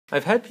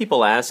I've had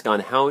people ask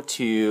on how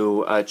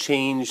to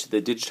change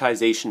the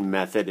digitization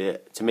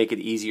method to make it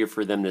easier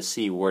for them to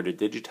see where to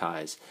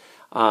digitize.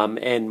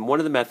 And one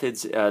of the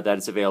methods that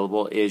is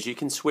available is you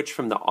can switch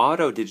from the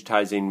auto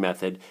digitizing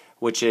method,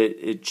 which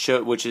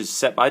is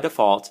set by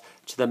default,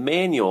 to the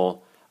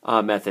manual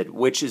method,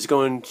 which is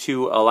going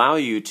to allow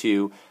you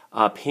to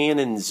pan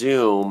and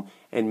zoom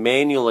and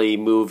manually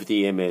move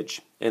the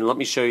image. And let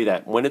me show you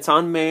that. When it's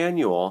on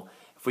manual,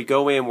 if we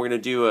go in, we're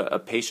going to do a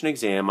patient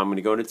exam. I'm going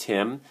to go to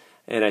Tim.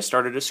 And I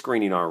started a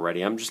screening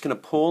already. I'm just going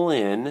to pull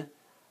in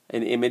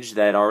an image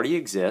that already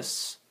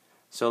exists.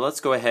 So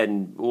let's go ahead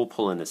and we'll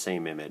pull in the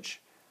same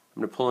image.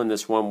 I'm going to pull in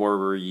this one where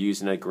we're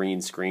using a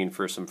green screen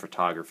for some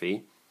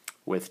photography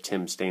with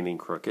Tim standing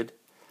crooked.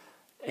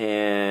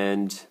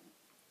 And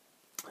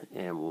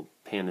we'll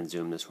pan and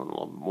zoom this one a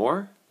little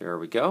more. There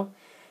we go.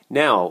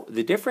 Now,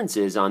 the difference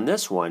is on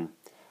this one,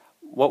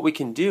 what we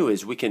can do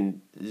is we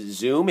can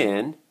zoom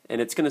in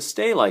and it's going to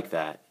stay like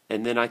that.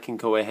 And then I can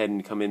go ahead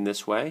and come in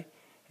this way.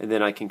 And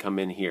then I can come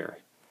in here.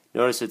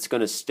 Notice it's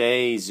going to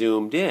stay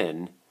zoomed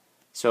in,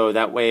 so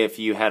that way if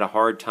you had a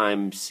hard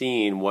time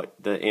seeing what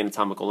the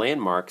anatomical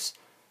landmarks,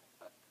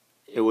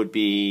 it would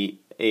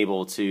be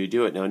able to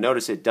do it. Now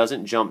notice it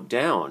doesn't jump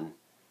down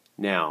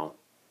now.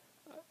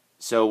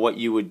 So what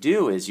you would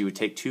do is you would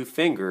take two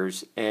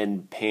fingers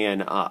and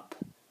pan up.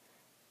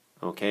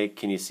 Okay,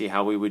 can you see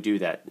how we would do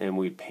that? And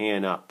we'd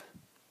pan up.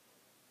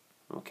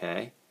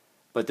 Okay.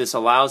 But this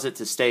allows it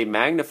to stay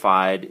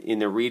magnified in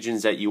the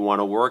regions that you want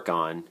to work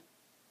on.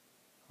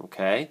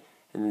 Okay?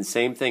 And then the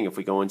same thing, if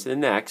we go into the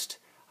next,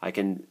 I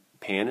can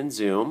pan and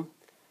zoom,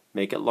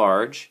 make it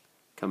large,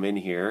 come in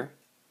here,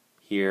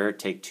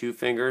 take two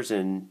fingers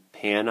and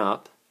pan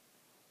up,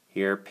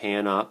 here,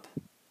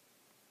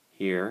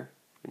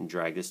 and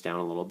drag this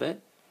down a little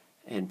bit,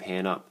 and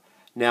pan up.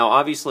 Now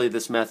obviously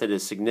this method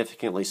is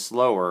significantly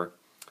slower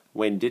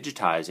when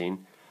digitizing,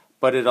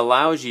 but it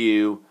allows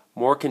you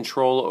more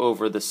control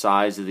over the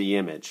size of the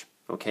image.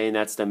 Okay, and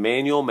that's the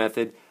manual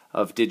method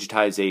of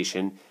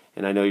digitization,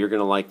 and I know you're going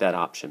to like that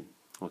option.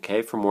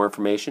 Okay, for more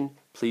information,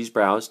 please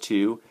browse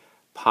to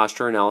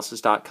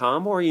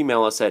postureanalysis.com or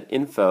email us at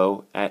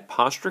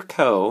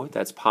info@postureco,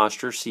 that's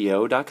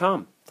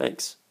postureco.com.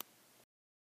 Thanks.